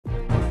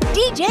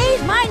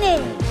DJ's my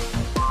name.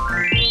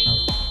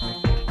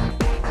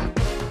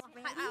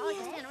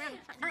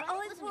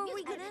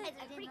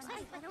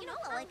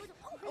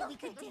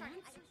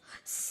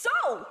 So,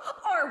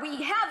 are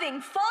we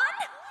having fun?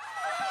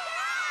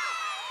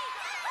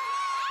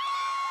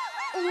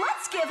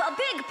 Let's give a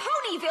big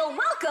Ponyville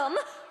welcome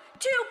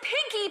to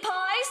Pinkie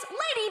Pie's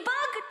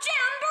Ladybug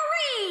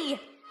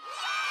Jamboree!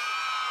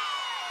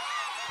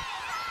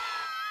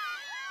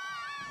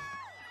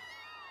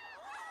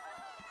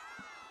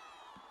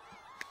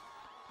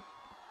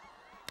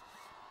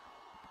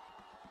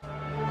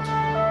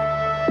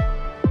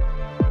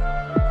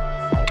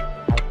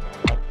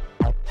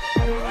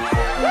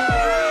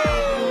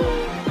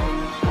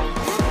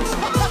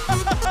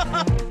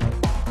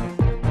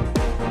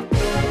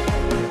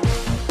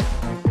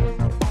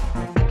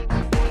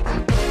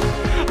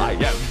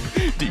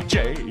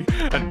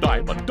 And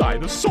I'm a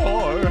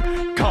dinosaur.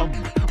 Come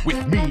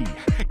with me,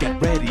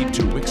 get ready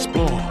to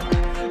explore.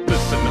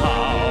 Listen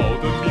how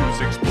the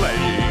music's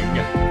playing.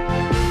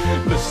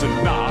 Listen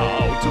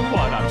now to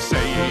what I'm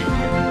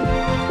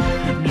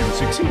saying.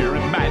 Music's here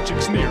and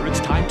magic's near. It's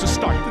time to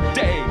start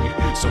the day.